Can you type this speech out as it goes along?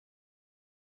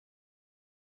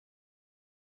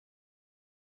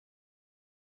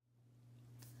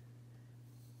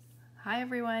Hi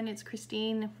everyone, it's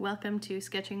Christine. Welcome to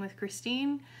Sketching with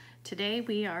Christine. Today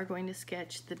we are going to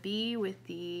sketch the bee with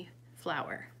the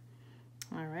flower.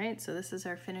 All right, so this is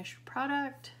our finished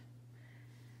product.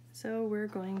 So we're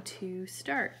going to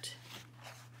start.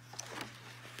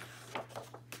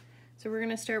 So we're going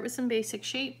to start with some basic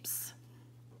shapes.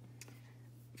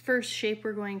 First shape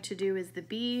we're going to do is the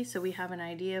bee, so we have an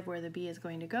idea of where the bee is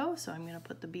going to go. So I'm going to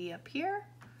put the bee up here.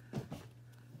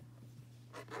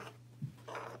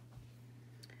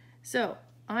 So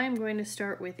I'm going to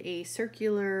start with a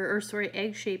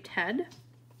egg-shaped head.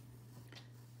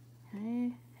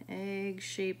 Okay,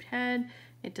 egg-shaped head.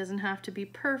 It doesn't have to be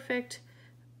perfect,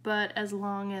 but as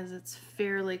long as it's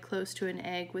fairly close to an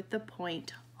egg with the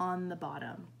point on the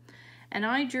bottom. And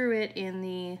I drew it in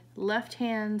the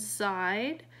left-hand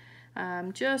side,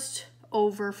 just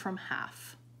over from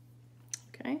half.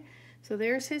 Okay, so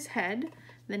there's his head.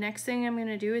 The next thing I'm going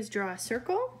to do is draw a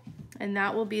circle. And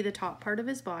that will be the top part of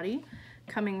his body,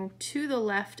 coming to the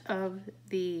left of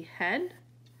the head.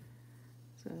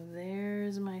 So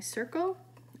there's my circle,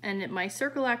 and my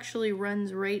circle actually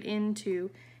runs right into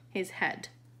his head.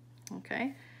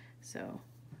 Okay, so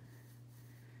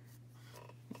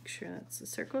make sure that's the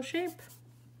circle shape.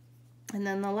 And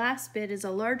then the last bit is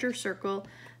a larger circle,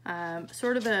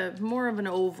 sort of more of an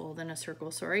oval than a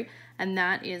circle, sorry, and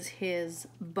that is his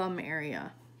bum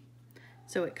area.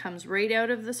 So it comes right out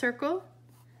of the circle,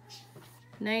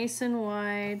 nice and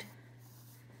wide,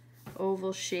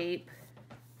 oval shape,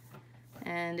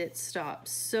 and it stops.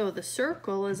 So the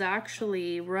circle is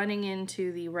actually running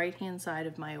into the right-hand side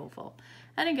of my oval.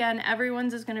 And again,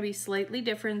 everyone's is going to be slightly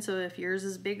different, so if yours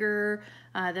is bigger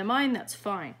than mine, that's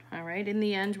fine, all right? In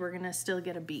the end, we're going to still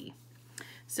get a bee.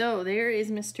 So there is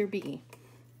Mr. Bee,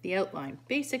 the outline,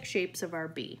 basic shapes of our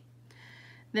bee.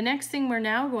 The next thing we're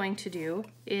now going to do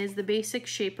is the basic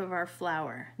shape of our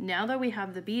flower. Now that we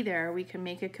have the bee there, we can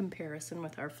make a comparison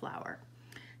with our flower.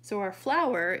 So our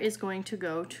flower is going to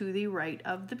go to the right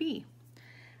of the bee.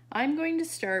 I'm going to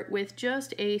start with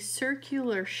just a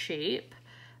circular shape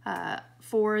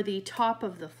for the top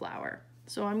of the flower.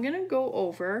 So I'm going to go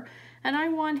over, and I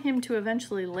want him to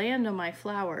eventually land on my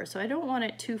flower, so I don't want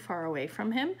it too far away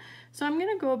from him. So I'm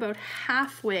going to go about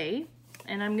halfway,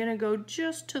 and I'm going to go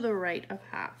just to the right of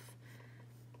half.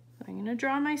 So I'm going to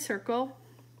draw my circle.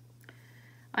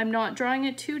 I'm not drawing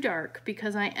it too dark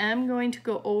because I am going to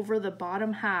go over the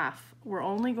bottom half. We're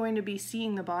only going to be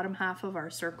seeing the bottom half of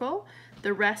our circle.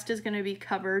 The rest is going to be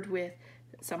covered with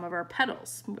some of our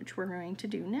petals, which we're going to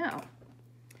do now.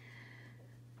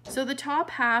 So the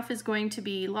top half is going to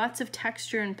be lots of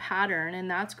texture and pattern, and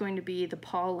that's going to be the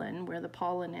pollen, where the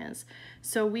pollen is.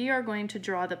 So we are going to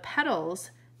draw the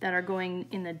petals that are going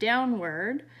in the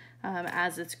downward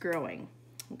as it's growing.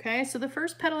 Okay, so the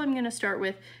first petal I'm going to start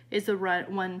with is the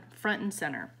one front and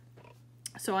center.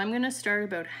 So I'm going to start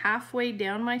about halfway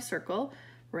down my circle,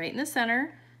 right in the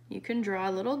center. You can draw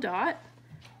a little dot.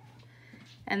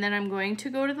 And then I'm going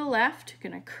to go to the left,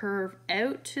 going to curve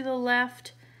out to the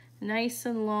left, nice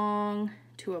and long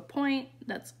to a point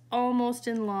that's almost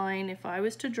in line. If I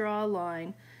was to draw a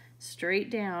line straight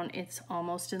down, it's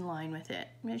almost in line with it.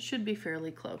 It should be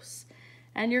fairly close.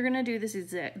 And you're going to do this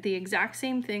the exact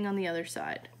same thing on the other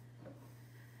side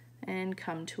and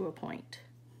come to a point.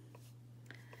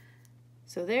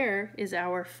 So there is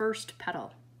our first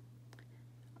petal.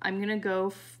 I'm going to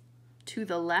go to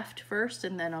the left first,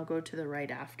 and then I'll go to the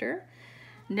right after.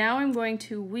 Now I'm going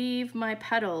to weave my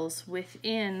petals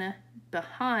within,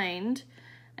 behind,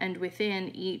 and within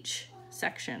each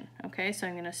section. Okay, so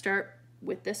I'm going to start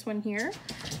with this one here.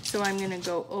 So I'm going to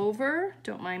go over,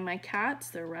 don't mind my cats,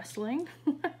 they're wrestling.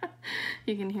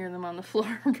 You can hear them on the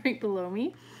floor right below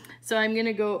me. So I'm going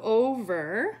to go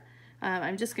over,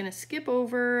 I'm just going to skip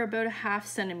over about a ½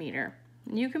 centimeter.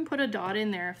 You can put a dot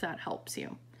in there if that helps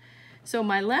you. So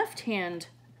my left hand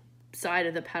side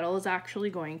of the petal is actually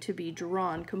going to be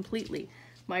drawn completely.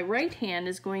 My right hand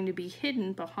is going to be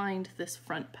hidden behind this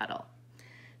front petal.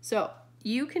 So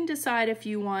you can decide if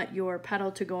you want your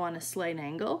petal to go on a slight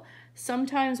angle.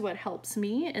 Sometimes what helps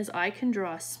me is I can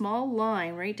draw a small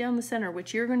line right down the center,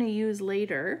 which you're going to use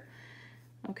later.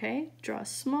 Okay, draw a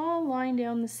small line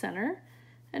down the center,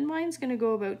 and mine's going to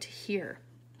go about to here.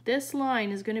 This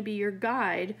line is going to be your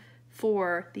guide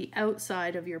for the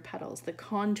outside of your petals, the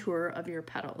contour of your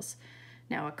petals.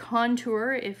 Now a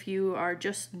contour, if you are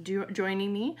just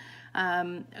joining me,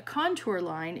 a contour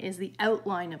line is the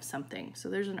outline of something. So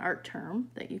there's an art term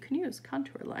that you can use,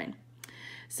 contour line.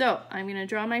 So I'm going to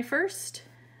draw my first,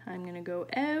 I'm going to go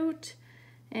out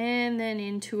and then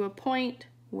into a point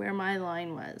where my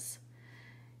line was.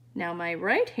 Now my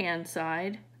right hand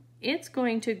side, it's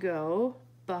going to go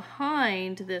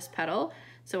behind this petal.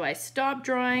 So I stop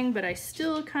drawing, but I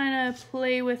still kind of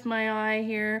play with my eye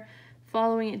here,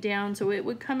 following it down so it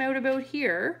would come out about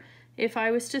here if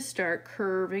I was to start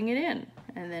curving it in,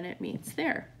 and then it meets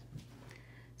there.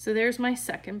 So there's my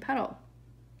second petal.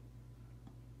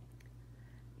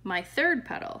 My third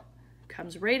petal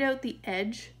comes right out the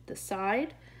edge, the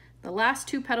side. The last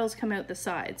two petals come out the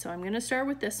side. So I'm going to start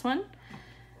with this one.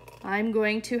 I'm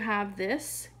going to have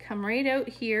this come right out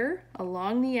here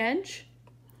along the edge,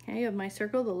 okay, of my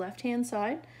circle, the left-hand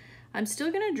side. I'm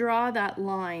still going to draw that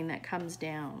line that comes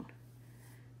down.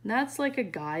 And that's like a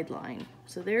guideline.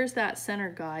 So there's that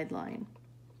center guideline.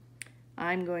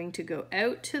 I'm going to go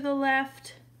out to the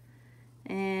left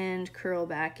and curl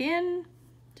back in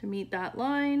to meet that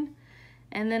line.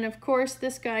 And then of course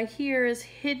this guy here is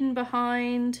hidden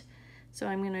behind. So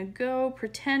I'm gonna go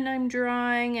pretend I'm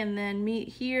drawing and then meet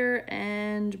here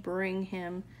and bring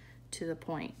him to the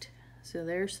point. So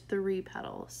there's 3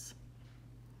 petals.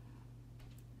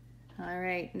 All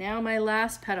right, now my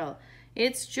last petal.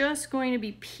 It's just going to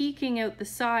be peeking out the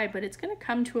side, but it's gonna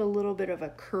come to a little bit of a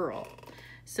curl.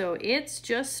 So it's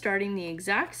just starting the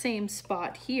exact same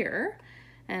spot here,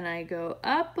 and I go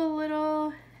up a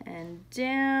little and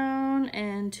down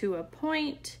and to a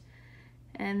point,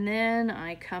 and then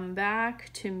I come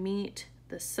back to meet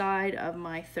the side of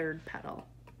my third petal.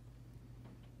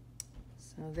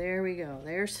 So there we go,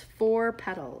 there's 4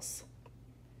 petals.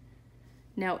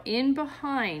 Now in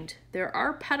behind, there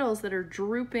are petals that are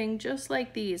drooping just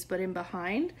like these, but in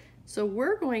behind. So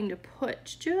we're going to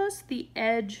put just the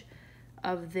edge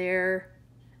of their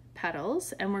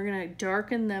petals and we're gonna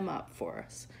darken them up for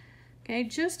us. Okay,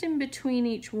 just in between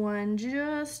each one,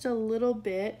 just a little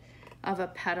bit of a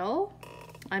petal.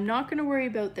 I'm not gonna worry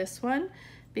about this one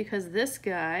because this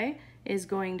guy is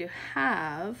going to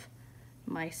have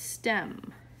my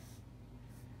stem.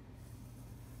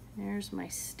 There's my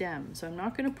stem. So I'm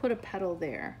not gonna put a petal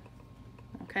there,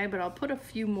 okay? But I'll put a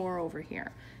few more over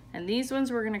here. And these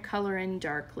ones we're gonna color in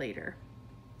dark later.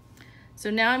 So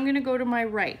now I'm gonna go to my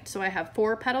right. So I have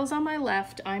 4 petals on my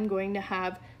left. I'm going to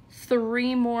have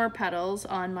 3 more petals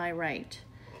on my right.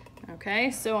 Okay,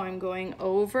 so I'm going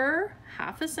over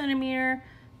 1/2 centimeter,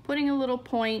 putting a little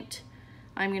point.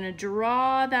 I'm gonna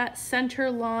draw that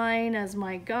center line as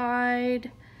my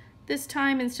guide. This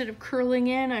time, instead of curling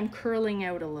in, I'm curling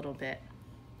out a little bit.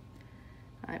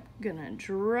 I'm gonna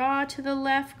draw to the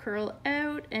left, curl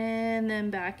out, and then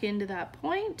back into that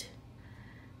point.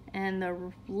 And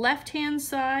the left-hand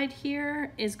side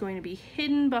here is going to be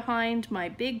hidden behind my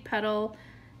big petal,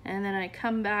 and then I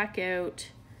come back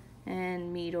out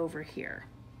and meet over here.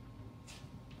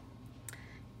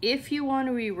 If you want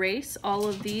to erase all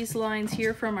of these lines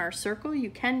here from our circle, you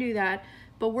can do that,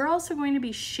 but we're also going to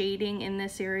be shading in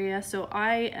this area, so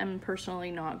I am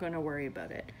personally not going to worry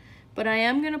about it. But I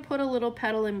am going to put a little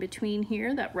petal in between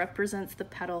here that represents the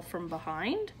petal from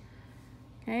behind.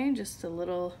 Okay, just a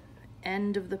little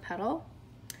end of the petal.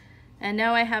 And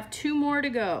now I have 2 more to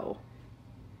go.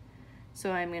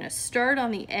 So I'm going to start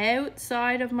on the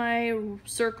outside of my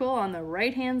circle on the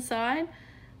right-hand side.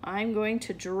 I'm going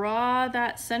to draw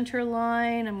that center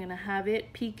line. I'm going to have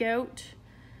it peek out.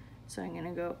 So I'm going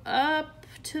to go up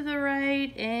to the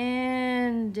right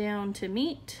and down to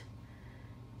meet.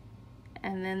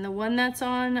 And then the one that's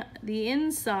on the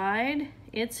inside,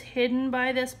 it's hidden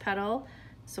by this petal.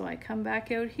 So I come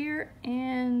back out here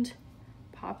and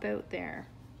pop out there.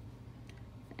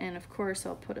 And of course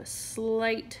I'll put a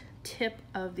slight tip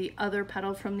of the other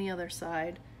petal from the other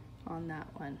side on that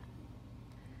one.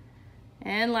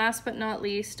 And last but not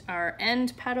least, our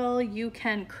end petal, you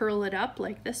can curl it up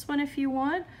like this one if you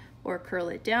want, or curl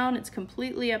it down. It's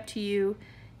completely up to you.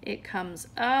 It comes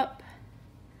up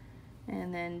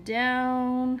and then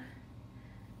down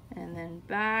and then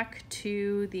back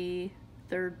to the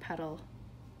third petal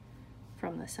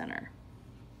from the center.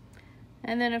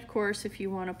 And then of course, if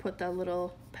you want to put that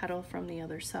little petal from the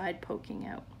other side poking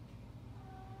out.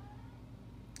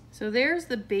 So there's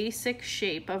the basic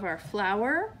shape of our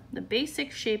flower, the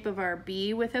basic shape of our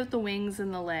bee without the wings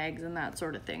and the legs and that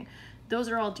sort of thing. Those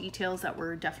are all details that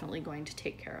we're definitely going to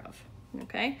take care of,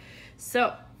 okay?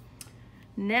 So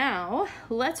now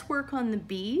let's work on the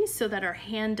bee so that our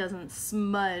hand doesn't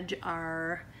smudge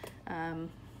our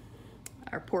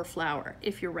poor flower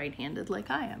if you're right-handed like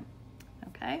I am,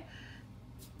 okay?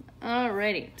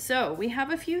 Alrighty, so we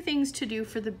have a few things to do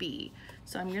for the bee.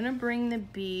 So I'm gonna bring the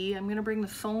bee, I'm gonna bring the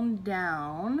phone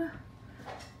down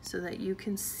so that you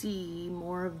can see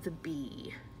more of the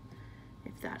bee,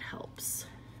 if that helps.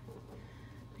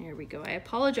 There we go. I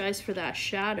apologize for that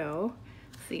shadow.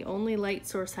 It's the only light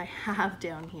source I have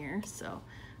down here, so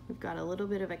We've got a little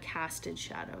bit of a casted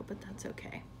shadow, but that's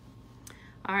okay.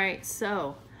 All right,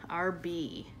 so our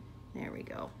bee, there we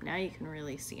go. Now you can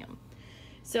really see him.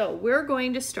 So we're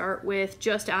going to start with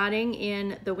just adding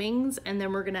in the wings, and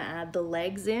then we're gonna add the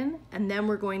legs in, and then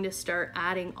we're going to start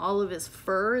adding all of his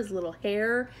fur, his little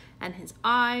hair, and his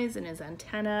eyes and his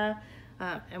antenna,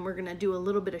 and we're gonna do a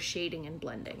little bit of shading and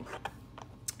blending.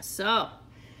 So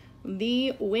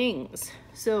the wings.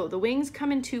 So the wings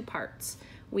come in two parts.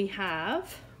 We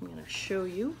have, I'm gonna show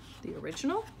you the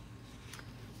original.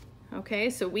 Okay,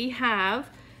 so we have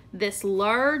this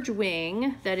large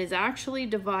wing that is actually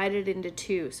divided into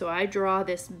two. So I draw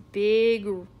this big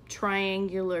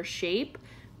triangular shape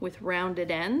with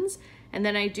rounded ends, and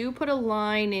then I do put a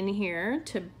line in here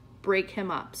to break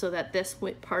him up so that this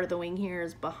part of the wing here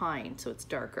is behind, so it's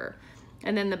darker.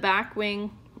 And then the back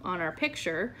wing on our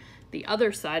picture, the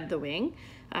other side of the wing,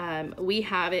 we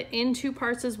have it in two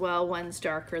parts as well. One's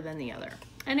darker than the other.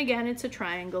 And again, it's a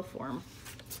triangle form,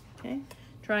 okay?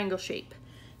 Triangle shape.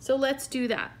 So let's do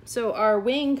that. So our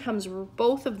wing comes,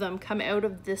 both of them come out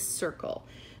of this circle.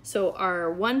 So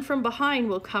our one from behind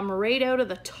will come right out of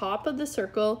the top of the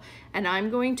circle, and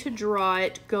I'm going to draw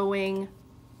it going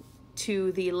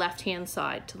to the left-hand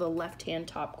side, to the left-hand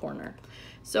top corner.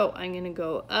 So I'm gonna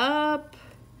go up,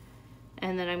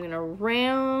 and then I'm gonna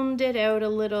round it out a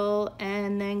little,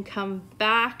 and then come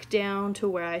back down to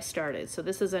where I started. So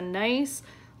this is a nice,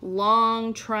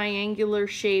 long triangular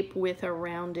shape with a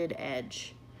rounded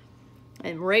edge.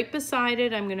 And right beside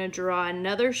it, I'm gonna draw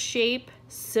another shape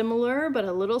similar, but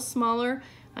a little smaller.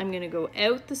 I'm gonna go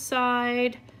out the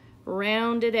side,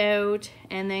 round it out,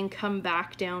 and then come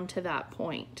back down to that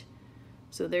point.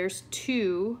 So there's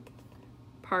two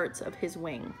parts of his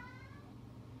wing.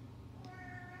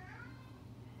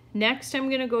 Next, I'm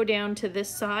gonna go down to this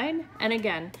side. And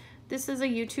again, this is a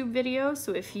YouTube video,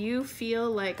 so if you feel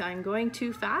like I'm going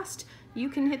too fast, you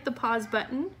can hit the pause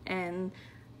button and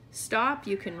stop,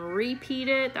 you can repeat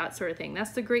it, that sort of thing.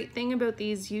 That's the great thing about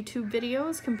these YouTube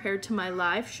videos compared to my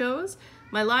live shows.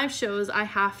 My live shows, I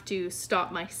have to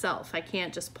stop myself. I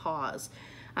can't just pause.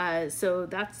 So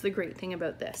that's the great thing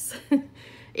about this.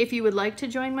 If you would like to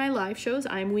join my live shows,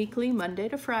 I'm weekly, Monday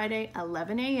to Friday,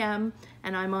 11 a.m.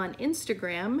 and I'm on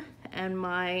Instagram, and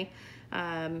my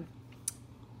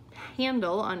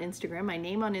handle on Instagram, my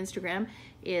name on Instagram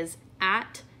is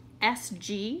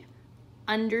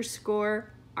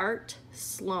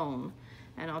 @SG_ArtSloan,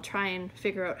 and I'll try and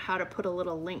figure out how to put a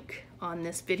little link on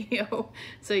this video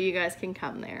so you guys can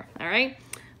come there. All right,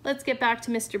 let's get back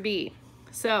to Mr. B.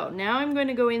 So now I'm going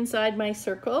to go inside my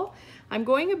circle. I'm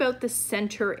going about the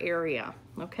center area,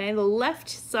 okay, the left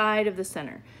side of the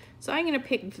center. So I'm going to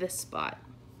pick this spot.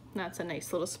 That's a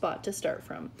nice little spot to start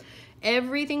from.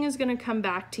 Everything is going to come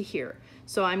back to here.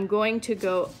 So I'm going to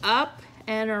go up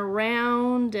and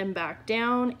around and back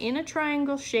down in a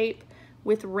triangle shape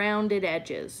with rounded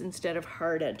edges instead of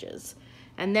hard edges.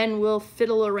 And then we'll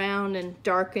fiddle around and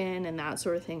darken and that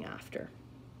sort of thing after.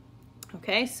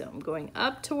 Okay, so I'm going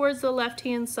up towards the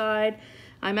left-hand side.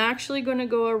 I'm actually going to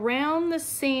go around the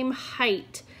same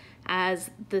height as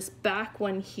this back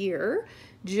one here,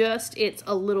 just it's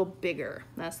a little bigger.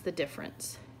 That's the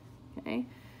difference. Okay,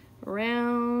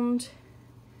 around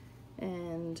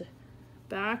and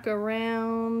back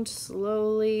around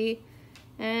slowly,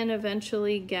 and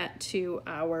eventually get to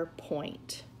our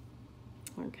point.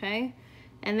 Okay,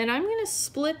 and then I'm going to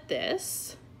split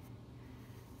this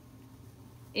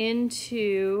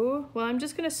into, well, I'm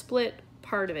just going to split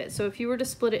part of it. So if you were to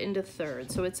split it into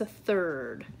thirds, so it's a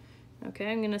third.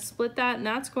 Okay, I'm going to split that, and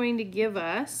that's going to give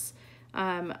us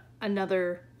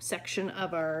another section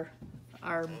of our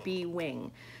bee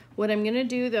wing. What I'm going to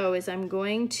do though is I'm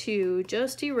going to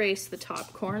just erase the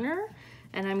top corner,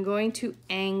 and I'm going to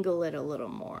angle it a little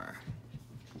more.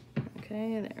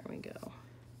 Okay, there we go.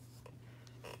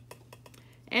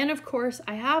 And of course,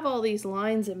 I have all these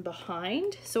lines in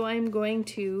behind, so I'm going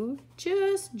to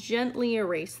just gently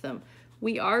erase them.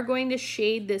 We are going to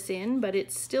shade this in, but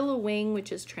it's still a wing which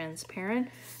is transparent,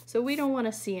 so we don't want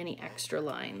to see any extra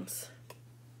lines.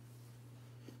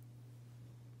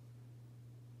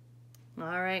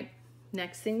 All right,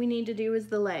 next thing we need to do is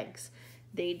the legs.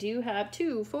 They do have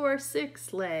 2, 4,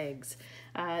 6 legs.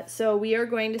 So we are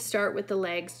going to start with the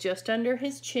legs just under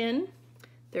his chin.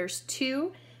 There's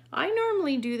 2. I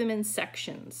normally do them in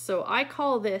sections, so I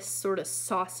call this sort of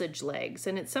sausage legs,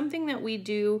 and it's something that we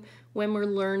do when we're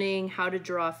learning how to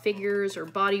draw figures or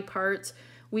body parts.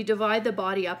 We divide the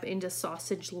body up into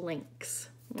sausage links.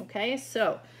 Okay,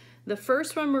 so the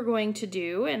first one we're going to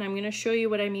do, and I'm going to show you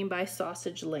what I mean by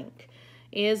sausage link,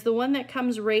 is the one that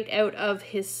comes right out of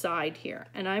his side here.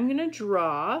 And I'm going to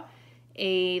draw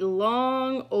a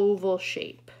long oval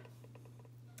shape.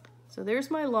 So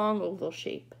there's my long oval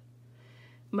shape.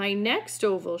 My next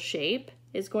oval shape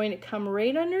is going to come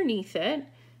right underneath it,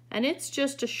 and it's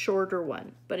just a shorter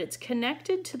one, but it's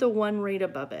connected to the one right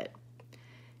above it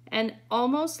and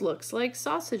almost looks like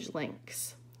sausage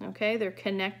links. Okay, they're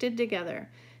connected together.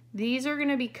 These are going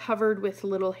to be covered with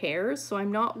little hairs, so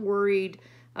I'm not worried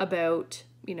about,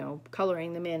 you know,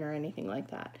 coloring them in or anything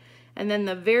like that. And then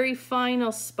the very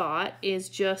final spot is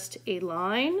just a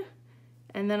line,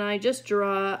 and then I just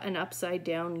draw an upside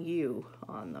down U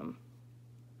on them.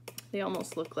 They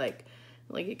almost look like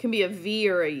it can be a V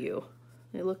or a U.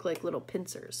 They look like little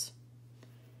pincers.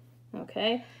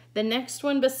 Okay, the next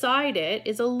one beside it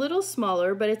is a little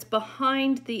smaller, but it's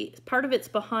behind part of it's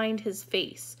behind his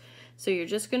face. So you're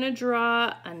just gonna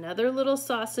draw another little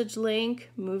sausage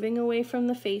link, moving away from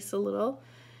the face a little,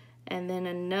 and then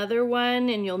another one,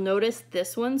 and you'll notice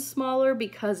this one's smaller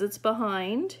because it's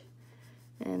behind,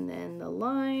 and then the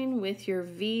line with your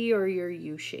V or your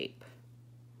U shape.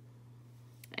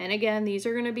 And again, these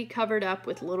are gonna be covered up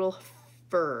with little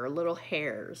fur, little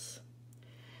hairs.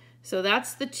 So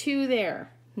that's the two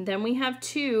there. And then we have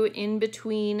two in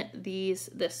between this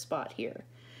spot here.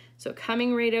 So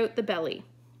coming right out the belly.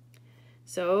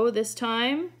 So this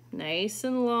time, nice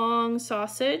and long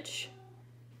sausage,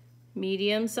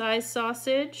 medium-sized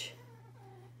sausage,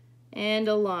 and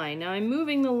a line. Now I'm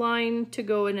moving the line to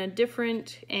go in a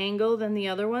different angle than the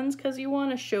other ones because you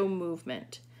want to show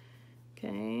movement.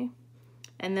 Okay.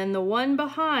 And then the one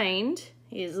behind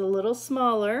is a little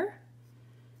smaller.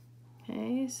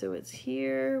 Okay, so it's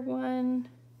here, 1,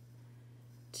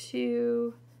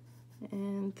 2,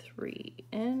 and 3,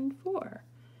 and 4.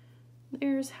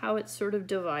 There's how it's sort of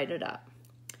divided up.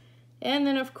 And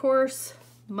then of course,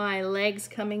 my legs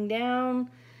coming down,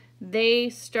 they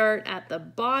start at the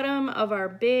bottom of our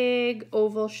big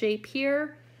oval shape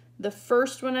here. The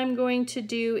first one I'm going to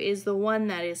do is the one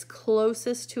that is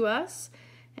closest to us,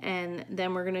 and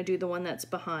then we're gonna do the one that's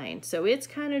behind. So it's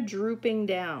kind of drooping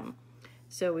down.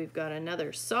 So we've got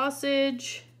another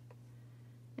sausage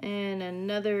and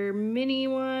another mini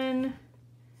one,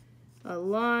 a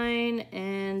line,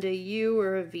 and a U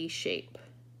or a V shape.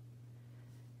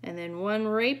 And then one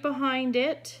right behind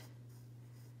it,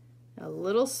 a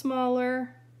little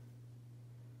smaller,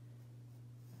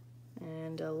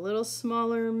 and a little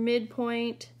smaller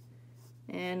midpoint,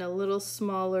 and a little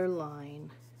smaller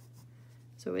line.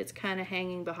 So it's kind of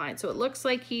hanging behind. So it looks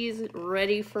like he's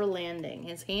ready for landing.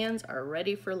 His hands are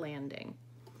ready for landing.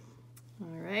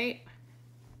 All right.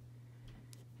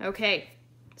 Okay,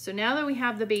 so now that we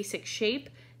have the basic shape,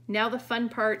 now the fun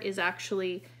part is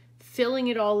actually filling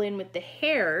it all in with the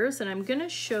hairs, and I'm gonna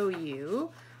show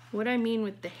you what I mean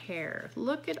with the hair.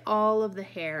 Look at all of the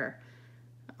hair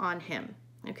on him.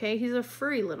 Okay, he's a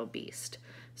furry little beast.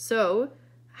 So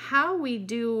how we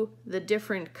do the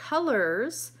different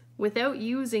colors without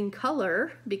using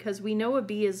color, because we know a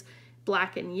bee is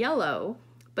black and yellow,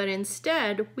 but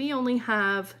instead we only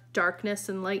have darkness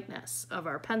and lightness of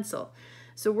our pencil.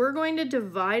 So we're going to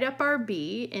divide up our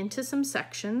bee into some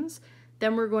sections,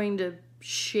 then we're going to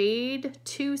shade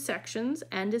 2 sections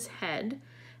and his head,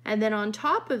 and then on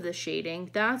top of the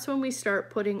shading, that's when we start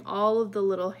putting all of the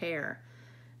little hair.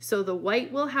 So the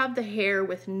white will have the hair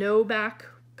with no back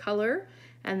color,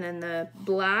 and then the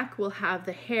black will have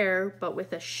the hair, but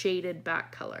with a shaded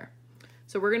back color.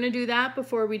 So we're gonna do that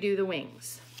before we do the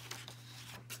wings.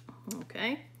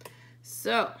 Okay,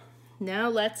 so now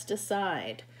let's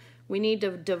decide. We need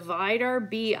to divide our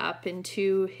bee up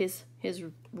into his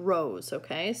rows,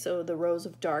 okay? So the rows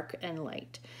of dark and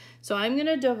light. So I'm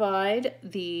gonna divide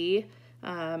the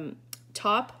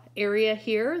top area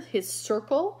here, his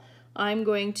circle. I'm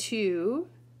going to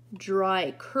draw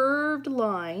a curved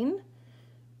line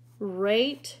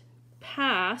right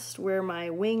past where my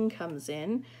wing comes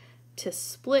in to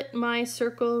split my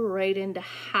circle right into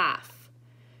half.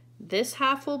 This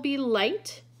half will be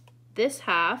light, this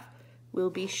half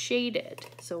will be shaded.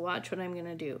 So watch what I'm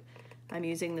gonna do. I'm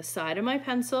using the side of my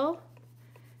pencil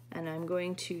and I'm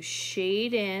going to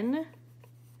shade in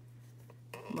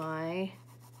my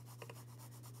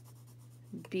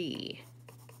bee.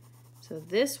 So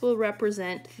this will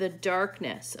represent the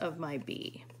darkness of my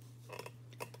bee.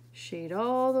 Shade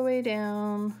all the way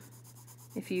down.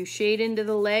 If you shade into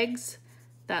the legs,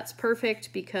 that's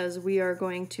perfect because we are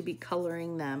going to be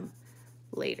coloring them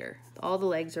later. All the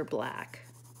legs are black.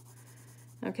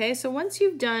 Okay, so once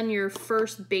you've done your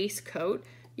first base coat,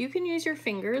 you can use your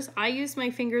fingers. I use my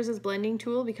fingers as blending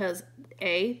tool because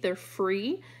A, they're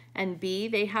free, and B,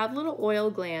 they have little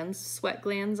oil glands, sweat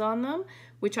glands on them,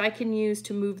 which I can use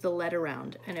to move the lead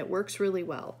around, and it works really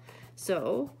well.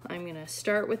 So I'm gonna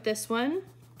start with this one,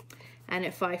 and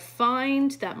if I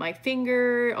find that my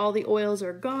finger, all the oils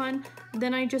are gone,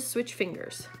 then I just switch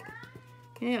fingers.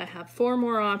 Okay, I have 4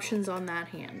 more options on that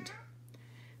hand.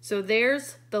 So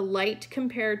there's the light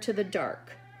compared to the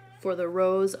dark for the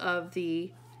rose of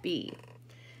the bee.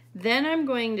 Then I'm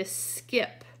going to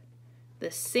skip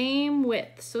the same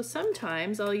width. So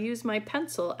sometimes I'll use my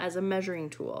pencil as a measuring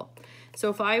tool. So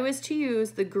if I was to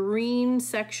use the green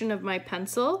section of my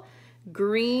pencil,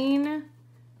 green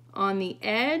on the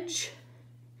edge,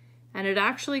 and it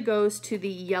actually goes to the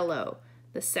yellow,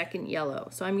 the second yellow.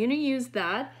 So I'm gonna use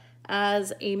that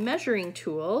as a measuring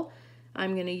tool.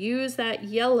 I'm gonna use that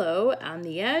yellow on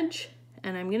the edge,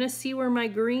 and I'm gonna see where my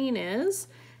green is,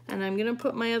 and I'm gonna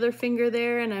put my other finger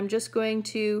there, and I'm just going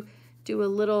to do a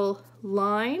little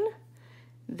line.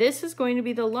 This is going to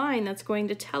be the line that's going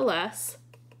to tell us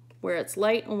where it's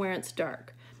light and where it's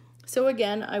dark. So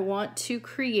again, I want to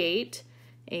create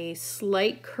a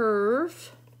slight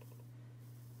curve,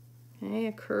 okay,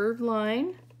 a curved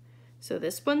line. So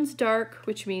this one's dark,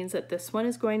 which means that this one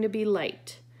is going to be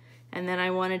light. And then I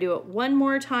want to do it one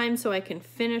more time so I can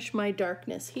finish my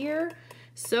darkness here.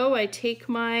 So I take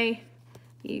my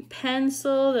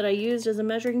pencil that I used as a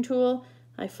measuring tool,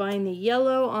 I find the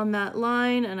yellow on that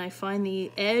line, and I find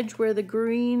the edge where the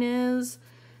green is.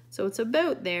 So it's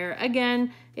about there.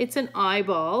 Again, it's an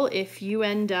eyeball. If you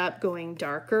end up going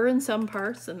darker in some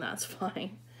parts, then that's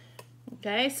fine.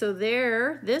 Okay, so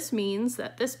there, this means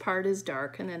that this part is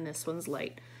dark and then this one's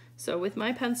light. So with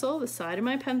my pencil, the side of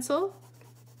my pencil,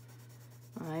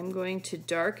 I'm going to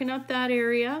darken up that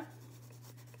area.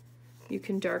 You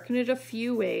can darken it a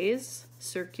few ways.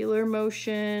 Circular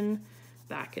motion,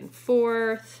 back and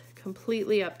forth,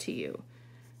 completely up to you.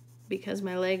 Because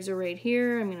my legs are right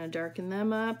here, I'm gonna darken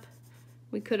them up.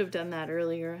 We could have done that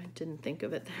earlier, I didn't think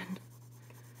of it then.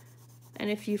 And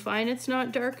if you find it's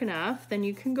not dark enough, then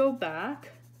you can go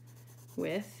back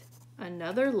with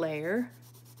another layer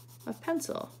of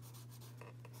pencil.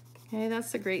 Okay,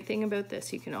 that's the great thing about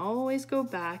this. You can always go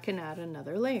back and add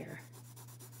another layer.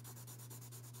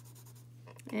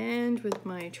 And with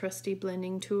my trusty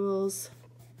blending tools,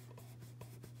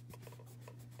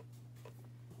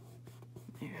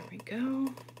 there we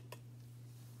go.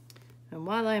 And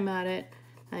while I'm at it,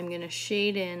 I'm going to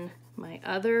shade in my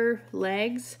other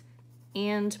legs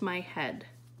and my head,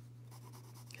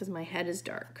 because my head is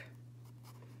dark.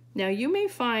 Now you may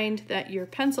find that your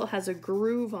pencil has a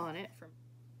groove on it.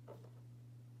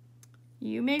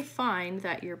 You may find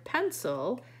that your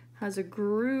pencil has a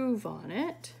groove on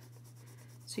it.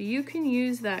 So you can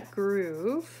use that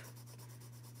groove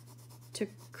to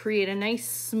create a nice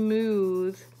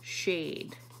smooth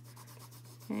shade.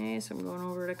 Okay, so I'm going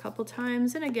over it a couple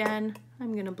times, and again,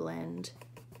 I'm gonna blend.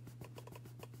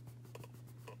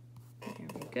 There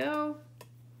we go.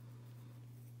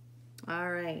 All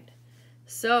right,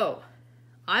 so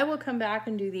I will come back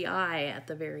and do the eye at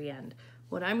the very end.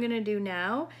 What I'm gonna do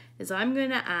now is I'm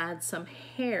gonna add some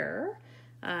hair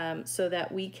so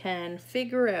that we can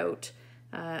figure out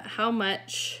how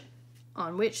much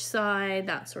on which side,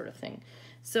 that sort of thing.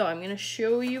 So I'm gonna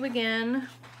show you again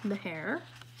the hair.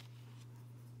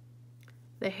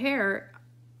 The hair,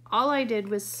 all I did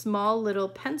was small little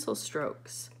pencil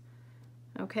strokes.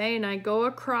 Okay, and I go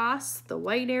across the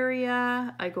white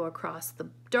area, I go across the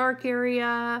dark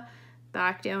area,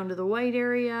 back down to the white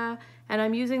area, and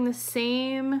I'm using the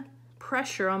same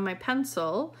pressure on my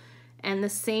pencil and the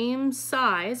same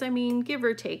size, I mean, give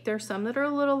or take. There's some that are a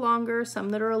little longer, some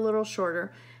that are a little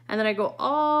shorter, and then I go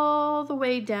all the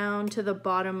way down to the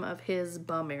bottom of his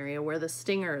bum area where the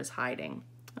stinger is hiding,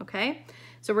 okay?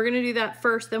 So we're gonna do that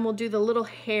first, then we'll do the little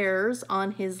hairs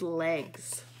on his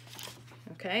legs,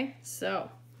 okay?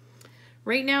 So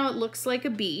right now it looks like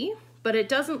a bee, but it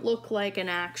doesn't look like an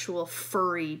actual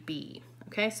furry bee,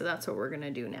 okay? So that's what we're gonna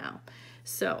do now.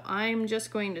 So I'm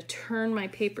just going to turn my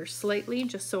paper slightly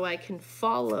just so I can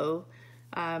follow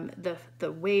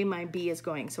the way my bee is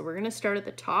going. So we're gonna start at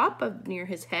the top of near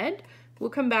his head. We'll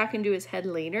come back and do his head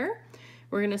later.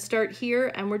 We're gonna start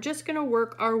here and we're just gonna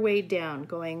work our way down,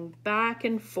 going back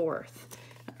and forth,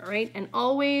 all right? And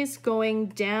always going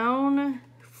down,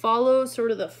 follow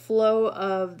sort of the flow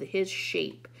of his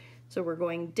shape. So we're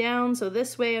going down, so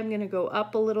this way I'm gonna go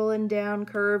up a little and down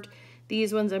curved.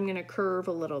 These ones I'm gonna curve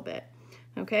a little bit.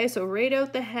 Okay, so right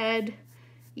out the head,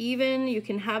 even you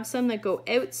can have some that go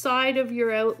outside of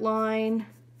your outline.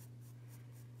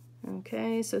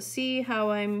 Okay, so see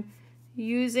how I'm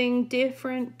using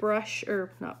different pencil.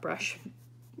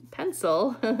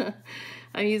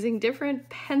 I'm using different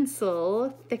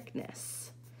pencil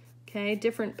thickness. Okay,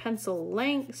 different pencil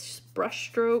lengths, brush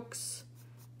strokes.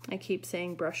 I keep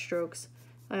saying brush strokes.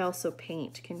 I also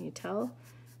paint, can you tell?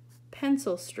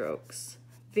 Pencil strokes,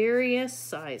 various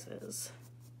sizes,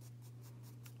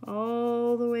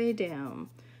 all the way down.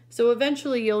 So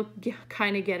eventually you'll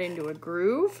kind of get into a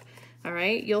groove, all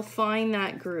right? You'll find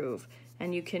that groove,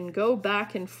 and you can go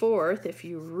back and forth if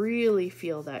you really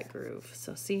feel that groove.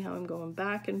 So see how I'm going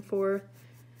back and forth?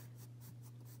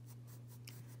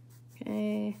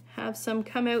 Okay, have some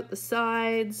come out the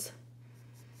sides.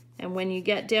 And when you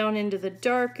get down into the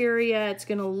dark area, it's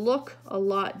gonna look a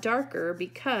lot darker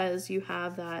because you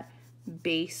have that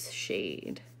base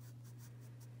shade.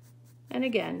 And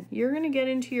again, you're gonna get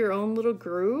into your own little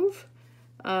groove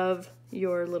of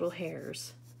your little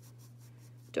hairs.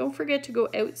 Don't forget to go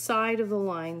outside of the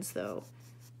lines though,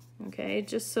 okay?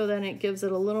 Just so then it gives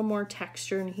it a little more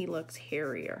texture and he looks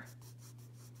hairier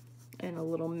and a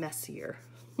little messier.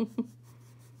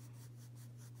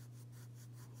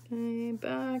 Okay,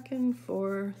 back and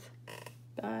forth,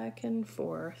 back and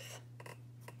forth.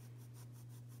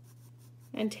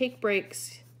 And take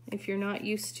breaks. If you're not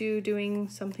used to doing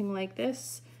something like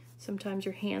this, sometimes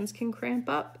your hands can cramp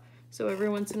up. So every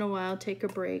once in a while, take a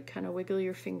break, kind of wiggle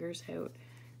your fingers out,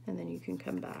 and then you can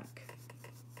come back.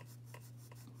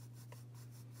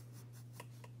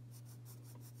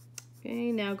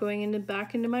 Okay, now going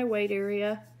back into my white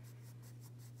area.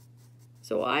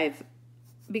 So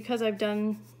because I've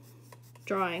done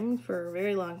drawing for a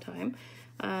very long time,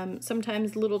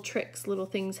 sometimes little tricks, little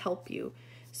things help you.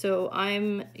 So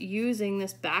I'm using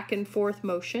this back and forth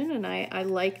motion, and I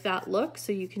like that look,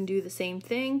 so you can do the same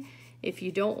thing. If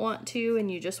you don't want to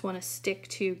and you just want to stick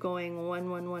to going 1,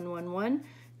 1, 1, 1, 1,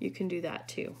 you can do that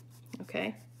too,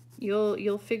 okay?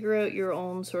 You'll figure out your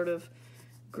own sort of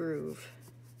groove.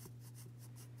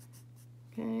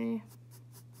 Okay.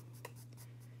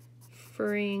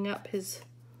 Furrying up his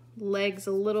legs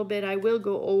a little bit. I will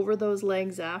go over those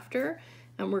legs after,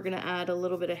 and we're going to add a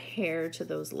little bit of hair to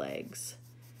those legs.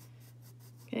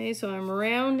 Okay, so I'm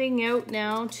rounding out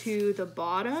now to the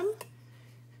bottom.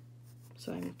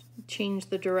 So I'm change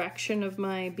the direction of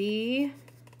my bee.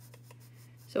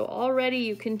 So already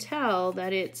you can tell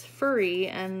that it's furry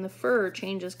and the fur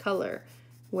changes color,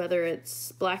 whether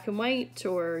it's black and white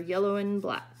or yellow and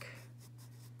black.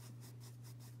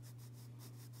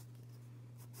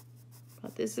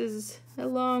 But this is a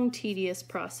long, tedious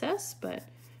process, but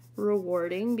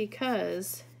rewarding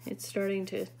because it's starting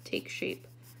to take shape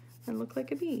and look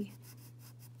like a bee.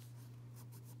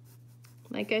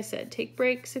 Like I said, take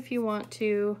breaks if you want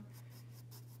to.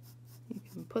 You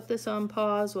can put this on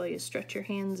pause while you stretch your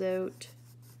hands out.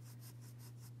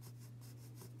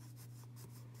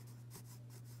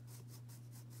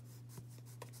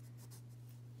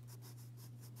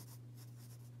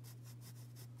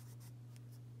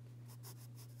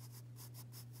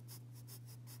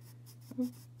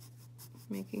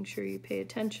 Making sure you pay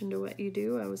attention to what you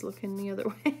do. I was looking the other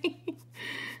way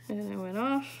and I went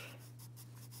off.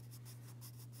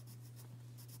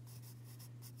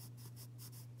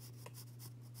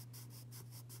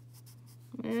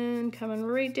 And coming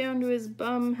right down to his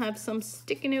bum, have some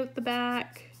sticking out the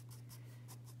back.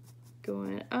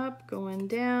 Going up, going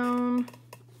down,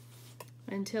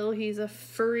 until he's a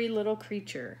furry little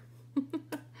creature.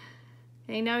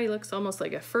 Okay, now he looks almost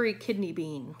like a furry kidney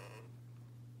bean.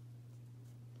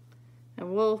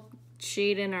 And we'll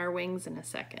shade in our wings in a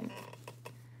second.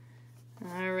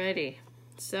 Alrighty,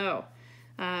 so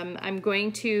I'm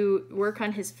going to work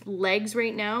on his legs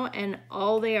right now, and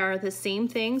all they are the same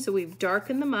thing. So we've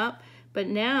darkened them up, but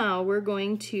now we're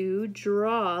going to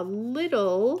draw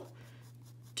little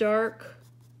dark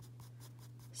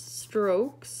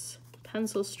strokes,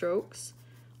 pencil strokes,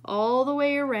 all the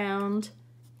way around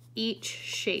each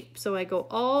shape. So I go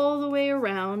all the way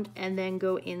around and then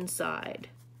go inside.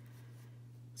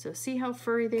 So see how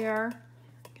furry they are,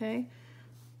 okay?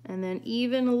 And then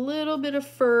even a little bit of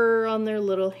fur on their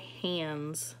little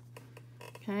hands.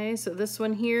 Okay, so this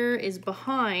one here is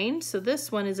behind. So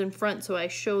this one is in front, so I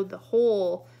showed the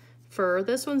whole fur.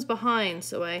 This one's behind,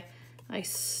 so I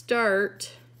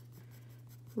start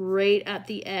right at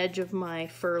the edge of my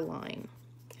fur line.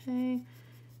 Okay,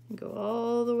 and go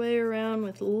all the way around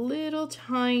with little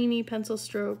tiny pencil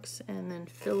strokes and then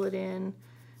fill it in.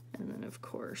 And then of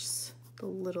course, the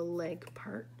little leg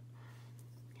part.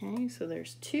 Okay, so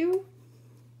there's two.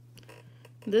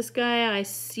 This guy I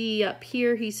see up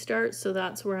here, he starts, so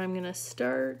that's where I'm gonna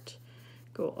start.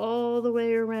 Go all the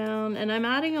way around, and I'm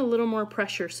adding a little more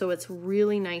pressure so it's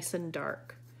really nice and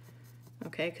dark.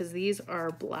 Okay, because these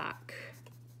are black.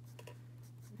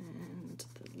 And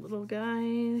the little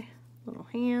guy, little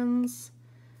hands.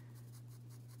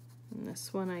 And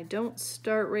this one I don't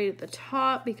start right at the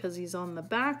top because he's on the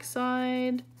back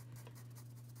side.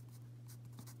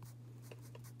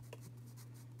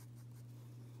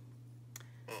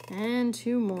 And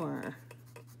 2 more.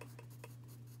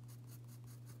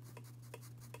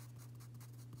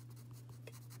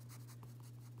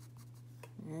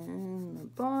 And the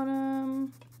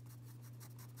bottom.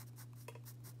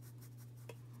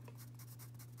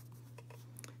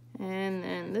 And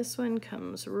then this one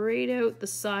comes right out the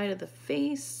side of the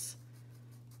face.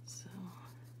 So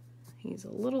he's a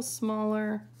little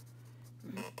smaller.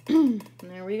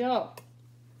 There we go.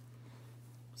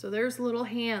 So there's little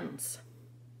hands.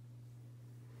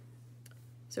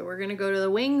 So we're gonna go to the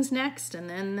wings next and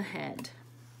then the head.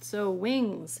 So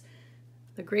wings,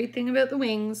 the great thing about the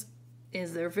wings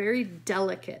is they're very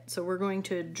delicate. So we're going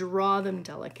to draw them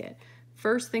delicate.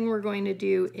 First thing we're going to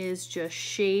do is just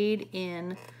shade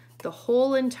in the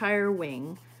whole entire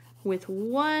wing with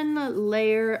 1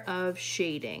 layer of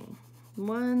shading.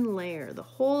 1 layer, the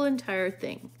whole entire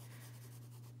thing.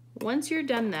 Once you're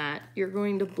done that, you're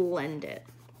going to blend it.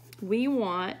 We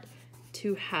want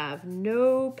to have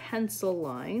no pencil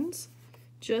lines,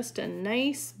 just a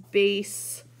nice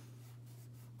base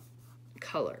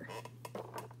color.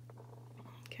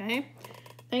 Okay,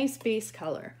 nice base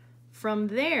color. From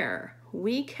there,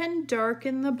 we can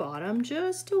darken the bottom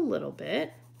just a little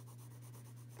bit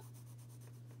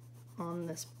on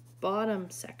this bottom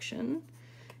section,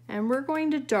 and we're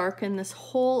going to darken this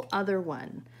whole other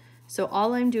one. So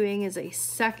all I'm doing is a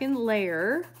second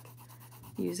layer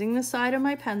using the side of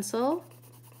my pencil,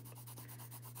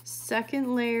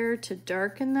 second layer to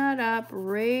darken that up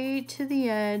right to the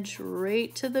edge,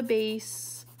 right to the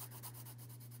base.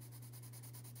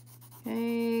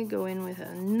 Okay, go in with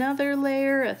another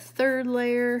layer, a third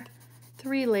layer,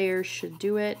 3 layers should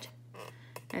do it.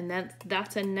 And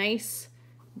that's a nice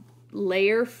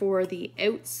layer for the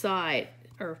outside,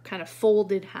 or kind of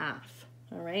folded half.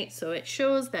 All right, so it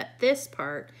shows that this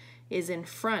part is in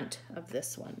front of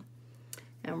this one.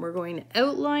 And we're going to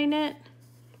outline it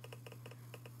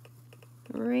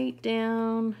right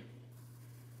down,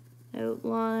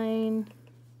 outline,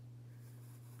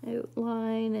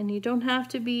 outline, and you don't have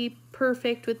to be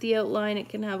perfect with the outline. It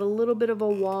can have a little bit of a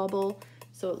wobble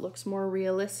so it looks more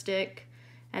realistic.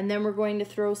 And then we're going to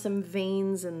throw some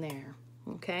veins in there.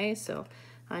 Okay, so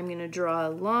I'm going to draw a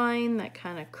line that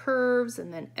kind of curves,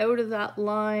 and then out of that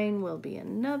line will be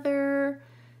another,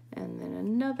 and then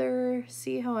another.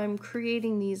 See how I'm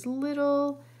creating these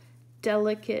little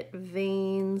delicate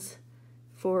veins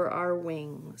for our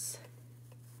wings.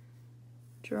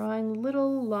 Drawing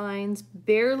little lines,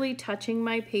 barely touching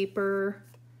my paper.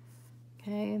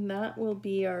 Okay, and that will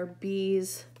be our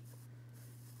bee's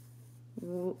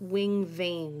wing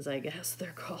veins, I guess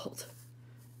they're called.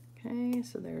 Okay,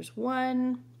 so there's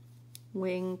 1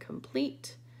 wing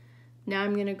complete. Now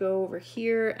I'm going to go over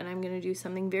here and I'm going to do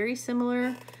something very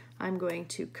similar. I'm going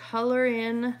to color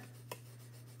in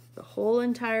the whole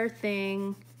entire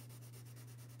thing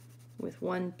with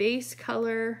 1 base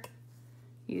color.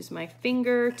 Use my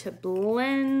finger to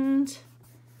blend.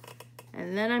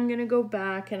 And then I'm going to go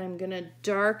back and I'm going to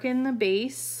darken the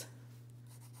base.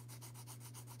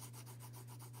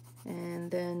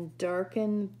 And then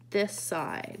darken this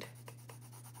side.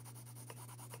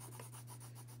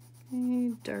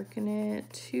 Okay, darken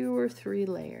it 2 or 3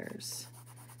 layers.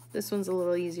 This one's a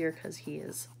little easier because he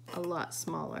is a lot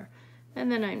smaller. And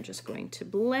then I'm just going to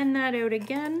blend that out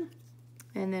again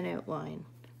and then outline.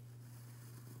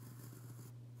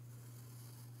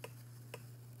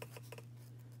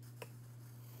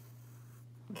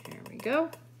 There we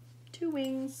go, 2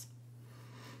 wings.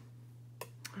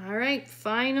 All right,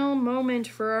 final moment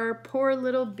for our poor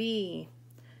little bee.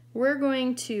 We're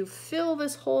going to fill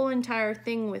this whole entire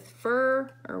thing with fur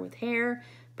or with hair,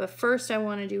 but first I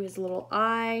want to do his little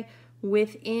eye.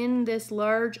 Within this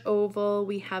large oval,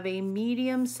 we have a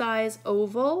medium-sized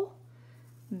oval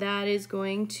that is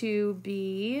going to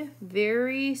be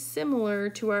very similar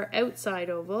to our outside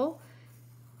oval.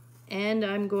 And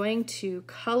I'm going to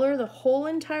color the whole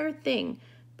entire thing,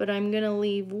 but I'm going to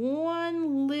leave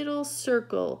 1 little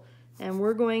circle, and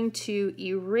we're going to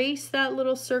erase that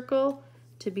little circle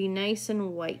to be nice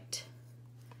and white.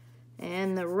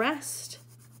 And the rest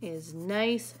is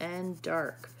nice and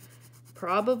dark.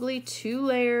 Probably 2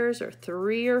 layers or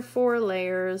 3 or 4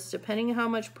 layers, depending on how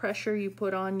much pressure you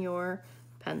put on your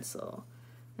pencil.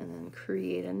 And then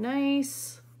create a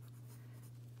nice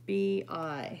bee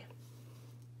eye.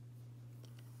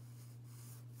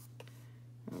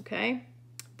 Okay,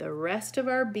 the rest of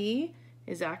our bee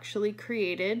is actually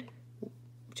created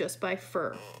just by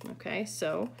fur. Okay,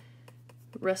 so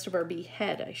the rest of our bee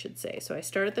head, I should say. So I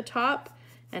start at the top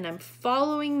and I'm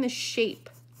following the shape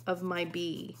of my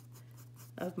bee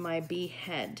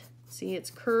head. See,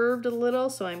 it's curved a little,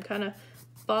 so I'm kind of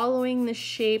following the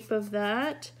shape of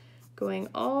that, going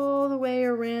all the way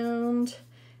around.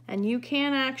 And you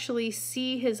can't actually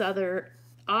see his other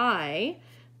eye,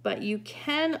 but you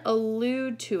can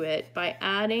allude to it by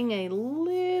adding a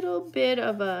little bit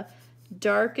of a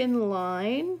darkened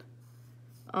line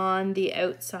on the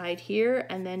outside here,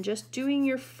 and then just doing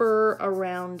your fur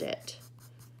around it.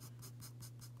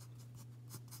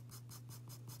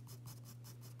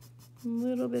 A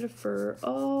little bit of fur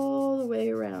all the way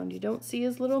around. You don't see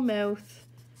his little mouth,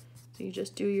 so you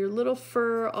just do your little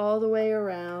fur all the way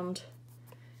around.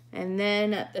 And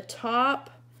then at the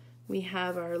top, we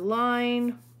have our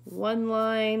line, one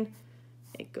line.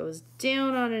 It goes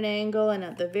down on an angle, and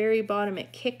at the very bottom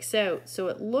it kicks out. So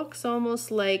it looks almost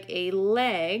like a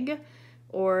leg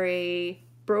or a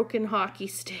broken hockey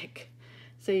stick.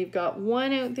 So you've got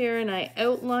one out there, and I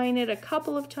outline it a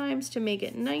couple of times to make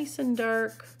it nice and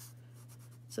dark.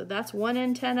 So that's one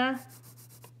antenna.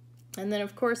 And then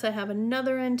of course I have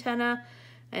another antenna,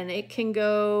 and it can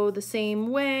go the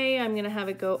same way. I'm gonna have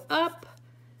it go up,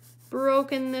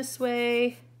 broken this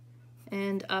way,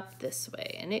 and up this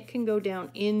way. And it can go down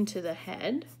into the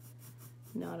head,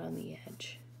 not on the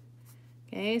edge.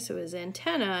 Okay, so his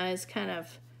antenna is kind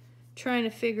of trying to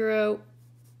figure out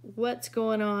what's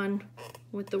going on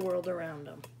with the world around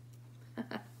him.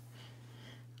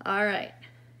 All right,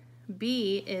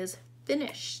 bee is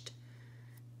finished.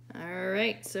 All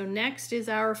right, so next is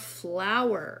our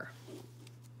flower.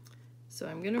 So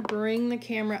I'm gonna bring the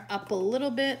camera up a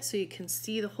little bit so you can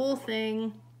see the whole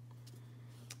thing.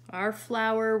 Our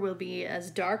flower will be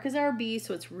as dark as our bee,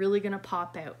 so it's really gonna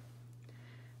pop out.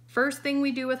 First thing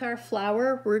we do with our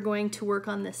flower, we're going to work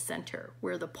on the center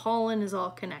where the pollen is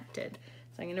all connected.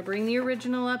 So I'm gonna bring the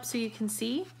original up so you can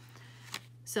see.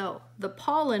 So the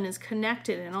pollen is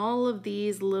connected in all of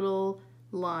these little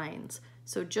lines.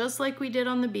 So just like we did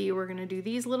on the bee, we're gonna do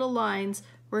these little lines.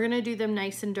 We're gonna do them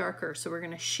nice and darker. So we're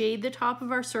gonna shade the top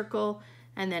of our circle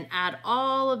and then add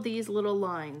all of these little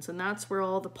lines, and that's where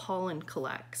all the pollen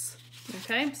collects.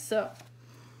 Okay, so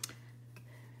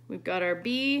we've got our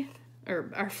bee, or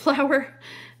our flower.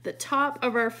 The top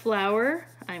of our flower,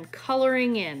 I'm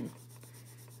coloring in.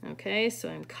 Okay, so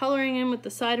I'm coloring in with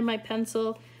the side of my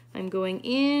pencil. I'm going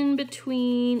in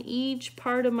between each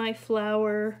part of my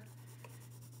flower,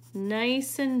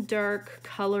 nice and dark,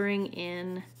 coloring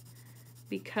in,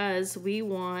 because we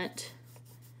want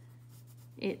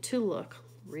it to look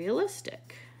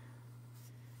realistic.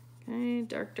 Okay,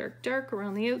 dark, dark, dark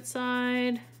around the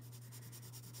outside.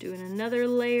 Doing another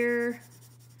layer.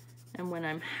 And when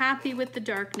I'm happy with the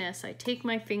darkness, I take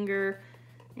my finger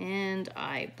and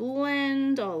I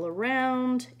blend all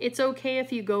around. It's okay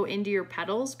if you go into your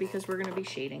petals because we're gonna be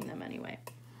shading them anyway.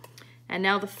 And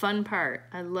now the fun part.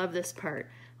 I love this part.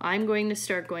 I'm going to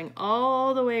start going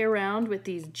all the way around with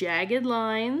these jagged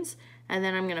lines, and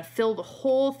then I'm gonna fill the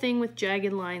whole thing with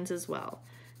jagged lines as well.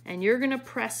 And you're gonna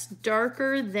press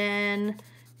darker than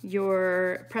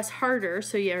press harder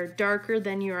so you're darker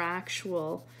than your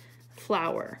actual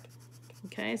flower.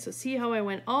 Okay, so see how I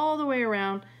went all the way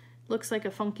around? Looks like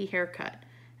a funky haircut.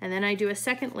 And then I do a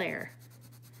second layer,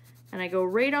 and I go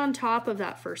right on top of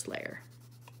that first layer.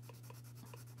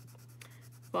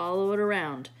 Follow it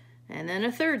around. And then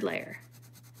a third layer,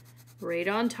 right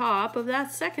on top of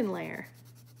that second layer.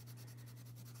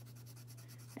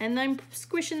 And I'm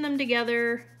squishing them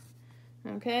together,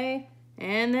 okay?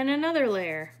 And then another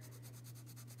layer.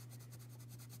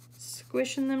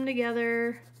 Squishing them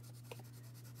together.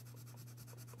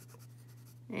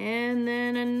 And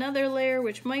then another layer,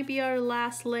 which might be our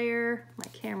last layer. My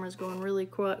camera's going really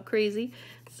crazy.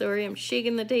 Sorry, I'm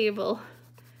shaking the table.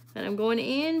 And I'm going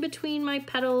in between my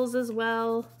petals as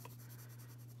well.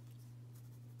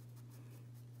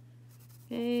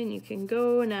 And you can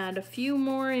go and add a few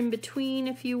more in between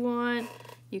if you want.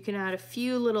 You can add a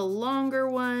few little longer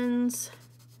ones.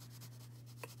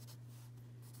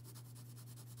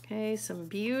 Okay, some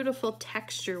beautiful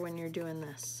texture when you're doing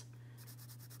this.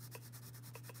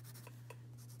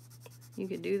 You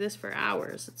could do this for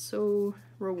hours. It's so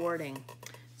rewarding.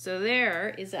 So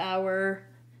there is our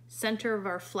center of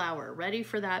our flower, ready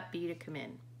for that bee to come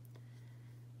in.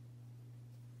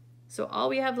 So all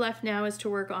we have left now is to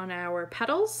work on our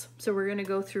petals. So we're gonna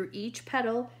go through each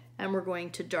petal and we're going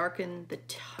to darken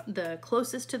the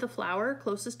closest to the flower,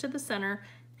 closest to the center,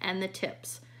 and the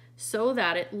tips, so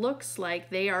that it looks like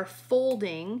they are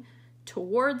folding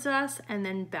towards us and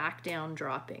then back down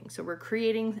dropping. So we're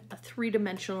creating a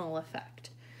three-dimensional effect.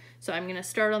 So I'm gonna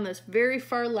start on this very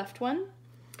far left one,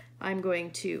 I'm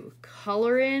going to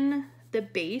color in the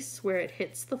base where it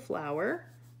hits the flower,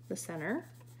 the center,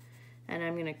 and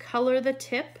I'm going to color the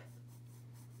tip.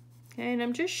 Okay, and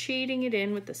I'm just shading it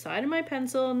in with the side of my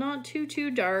pencil, not too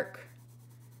dark.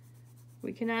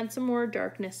 We can add some more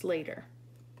darkness later.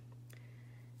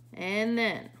 And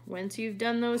then once you've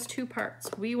done those two parts,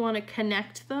 we want to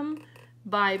connect them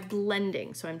by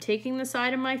blending. So I'm taking the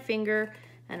side of my finger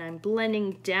and I'm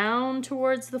blending down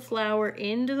towards the flower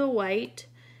into the white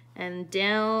and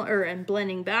down, and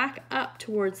blending back up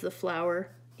towards the flower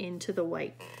into the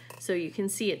white. So you can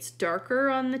see it's darker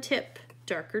on the tip,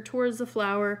 darker towards the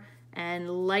flower,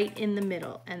 and light in the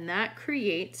middle. And that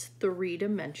creates the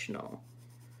three-dimensional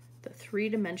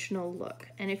look.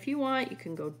 And if you want, you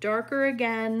can go darker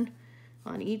again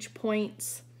on each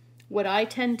points. What I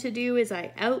tend to do is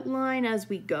I outline as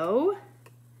we go,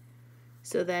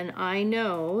 so then I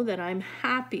know that I'm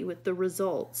happy with the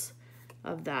results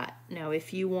of that. Now,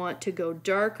 if you want to go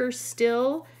darker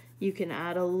still, you can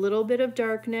add a little bit of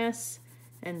darkness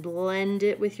and blend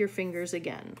it with your fingers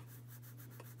again.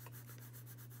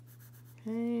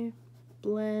 Okay,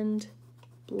 blend,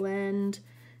 blend.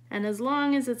 And as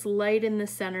long as it's light in the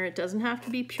center, it doesn't have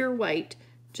to be pure white,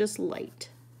 just light.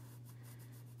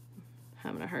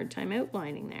 Having a hard time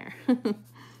outlining there.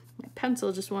 My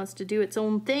pencil just wants to do its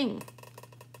own thing.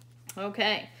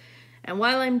 Okay, and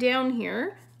while I'm down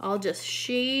here, I'll just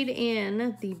shade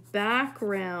in the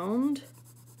background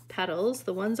petals,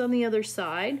 the ones on the other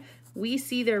side. We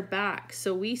see their back,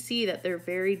 so we see that they're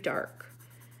very dark.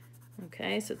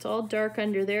 Okay, so it's all dark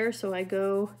under there, so I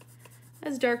go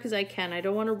as dark as I can. I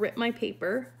don't want to rip my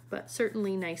paper, but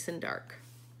certainly nice and dark.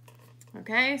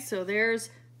 Okay, so there's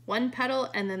one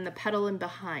petal and then the petal in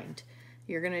behind.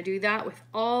 You're going to do that with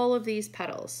all of these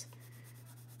petals.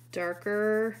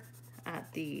 Darker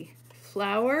at the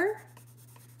flower,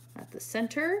 at the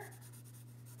center,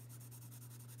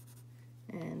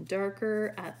 and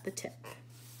darker at the tip.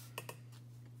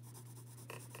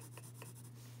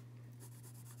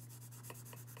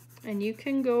 And you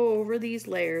can go over these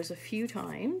layers a few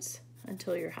times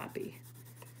until you're happy.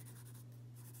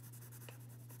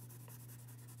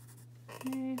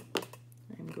 Okay,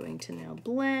 I'm going to now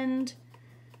blend.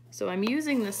 So I'm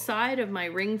using the side of my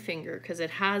ring finger because it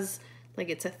has, like,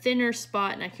 it's a thinner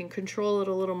spot and I can control it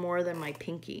a little more than my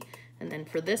pinky. And then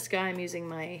for this guy, I'm using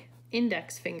my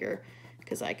index finger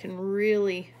because I can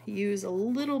really use a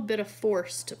little bit of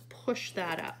force to push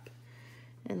that up.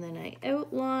 And then I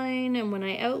outline, and when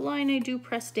I outline, I do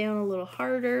press down a little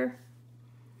harder.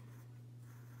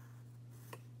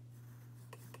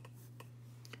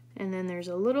 And then there's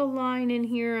a little line in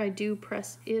here. I do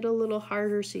press it a little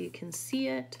harder so you can see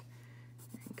it.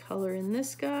 And color in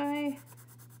this guy.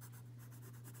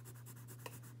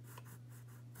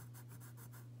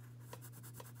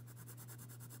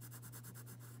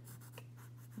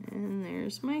 And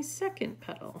there's my second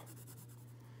petal.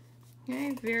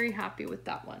 Okay, very happy with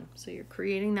that one. So you're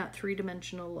creating that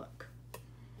three-dimensional look.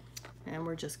 And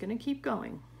we're just gonna keep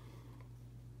going.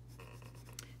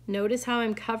 Notice how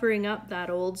I'm covering up that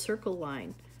old circle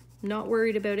line. I'm not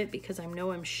worried about it because I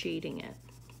know I'm shading it.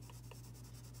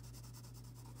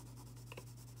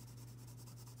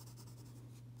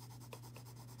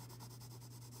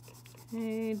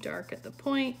 Okay, dark at the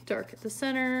point, dark at the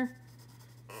center,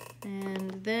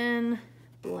 and then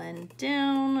blend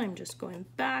down. I'm just going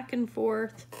back and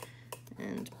forth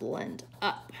and blend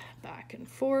up, back and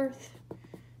forth.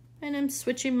 And I'm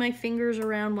switching my fingers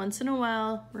around once in a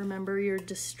while. Remember, you're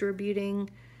distributing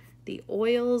the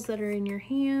oils that are in your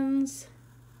hands.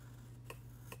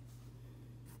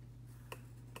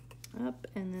 Up,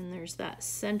 and then there's that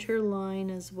center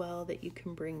line as well that you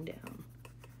can bring down.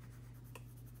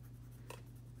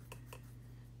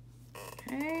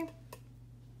 Okay,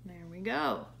 there we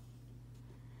go.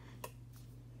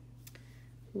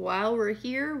 While we're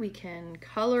here, we can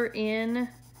color in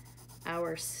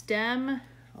our stem.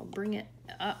 I'll bring it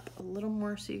up a little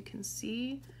more so you can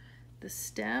see the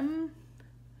stem.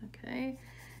 Okay,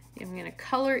 I'm going to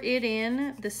color it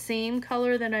in the same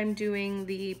color that I'm doing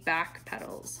the back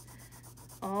petals,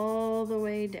 all the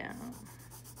way down,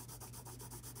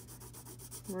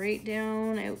 right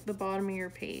down out the bottom of your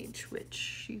page,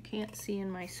 which you can't see in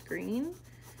my screen.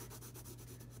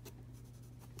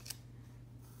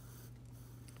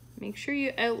 Make sure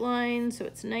you outline so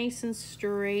it's nice and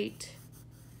straight.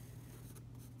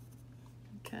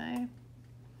 Okay,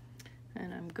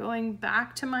 and I'm going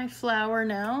back to my flower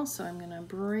now, so I'm gonna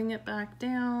bring it back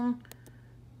down.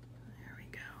 There we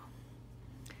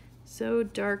go. So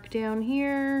dark down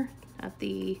here at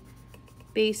the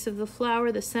base of the flower,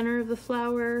 the center of the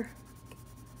flower,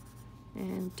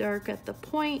 and dark at the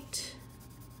point,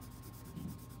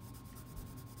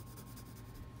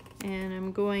 And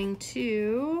I'm going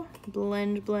to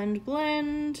blend, blend,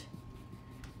 blend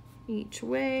each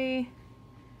way,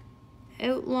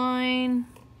 outline.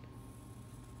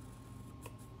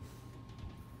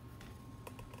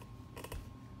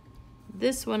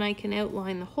 This one I can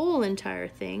outline the whole entire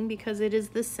thing because it is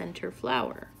the center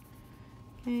flower.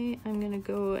 Okay, I'm gonna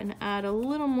go and add a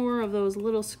little more of those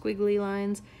little squiggly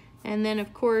lines, and then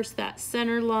of course that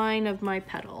center line of my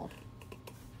petal.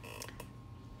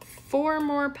 3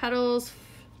 more petals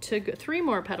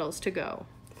to go.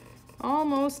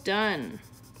 Almost done.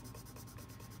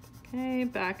 Okay,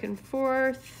 back and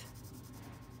forth.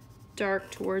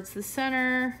 Dark towards the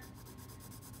center.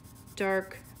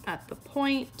 Dark at the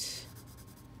point.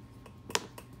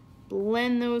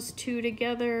 Blend those two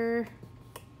together.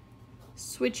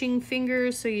 Switching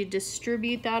fingers so you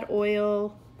distribute that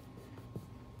oil.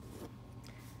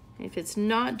 If it's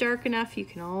not dark enough, you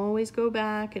can always go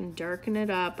back and darken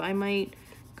it up. I might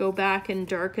go back and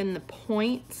darken the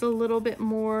points a little bit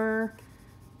more.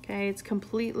 Okay, it's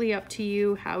completely up to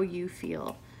you how you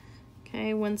feel.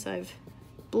 Okay, once I've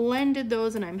blended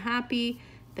those and I'm happy,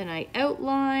 then I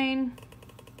outline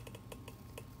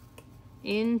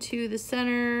into the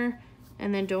center,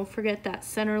 and then don't forget that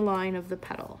center line of the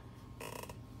petal.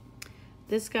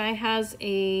 This guy has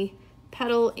a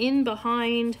petal in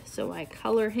behind, so I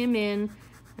color him in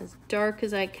as dark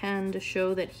as I can to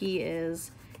show that he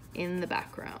is in the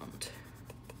background.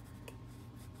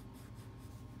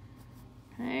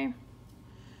 Okay,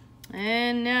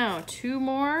 and now 2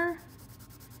 more.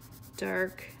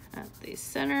 Dark at the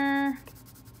center,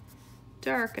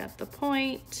 dark at the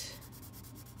point,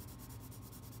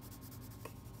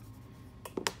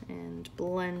 and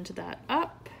blend that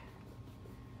up.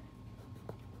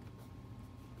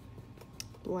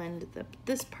 Blend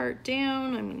this part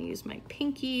down. I'm going to use my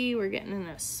pinky. We're getting in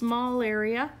a small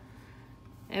area.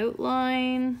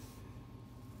 Outline.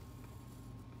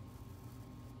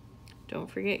 Don't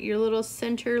forget your little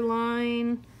center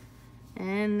line.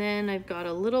 And then I've got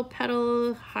a little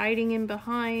petal hiding in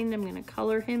behind. I'm going to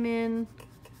color him in.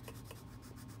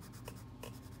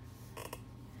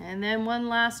 And then one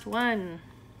last one.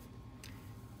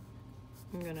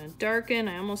 I'm gonna darken,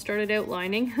 I almost started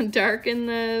outlining, darken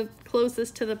the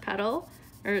closest to the petal,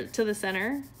 or to the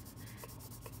center.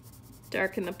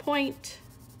 Darken the point.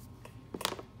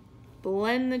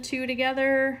 Blend the two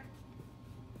together.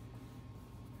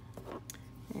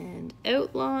 And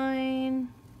outline.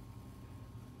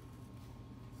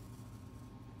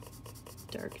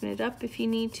 Darken it up if you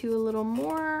need to a little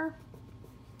more.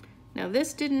 Now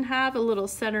this didn't have a little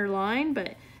center line,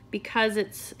 but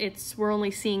because we're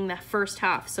only seeing the first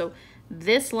half. So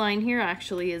this line here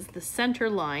actually is the center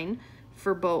line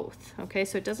for both. Okay,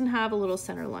 so it doesn't have a little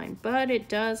center line, but it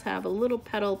does have a little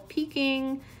petal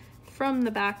peeking from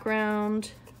the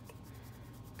background.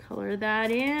 Color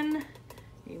that in,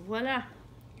 and voila,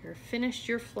 you're finished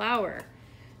your flower.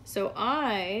 So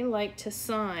I like to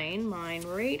sign mine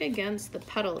right against the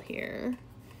petal here.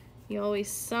 You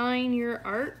always sign your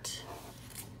art,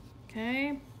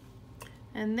 okay?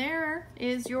 And there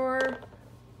is your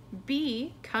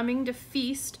bee coming to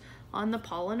feast on the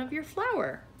pollen of your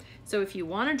flower. So if you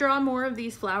want to draw more of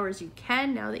these flowers, you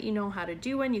can, now that you know how to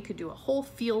do one. You could do a whole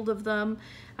field of them.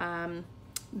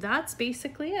 That's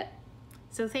basically it.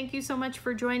 So thank you so much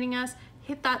for joining us.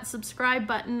 Hit that subscribe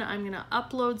button. I'm going to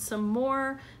upload some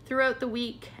more throughout the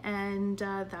week, and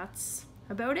that's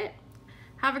about it.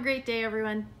 Have a great day,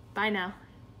 everyone. Bye now.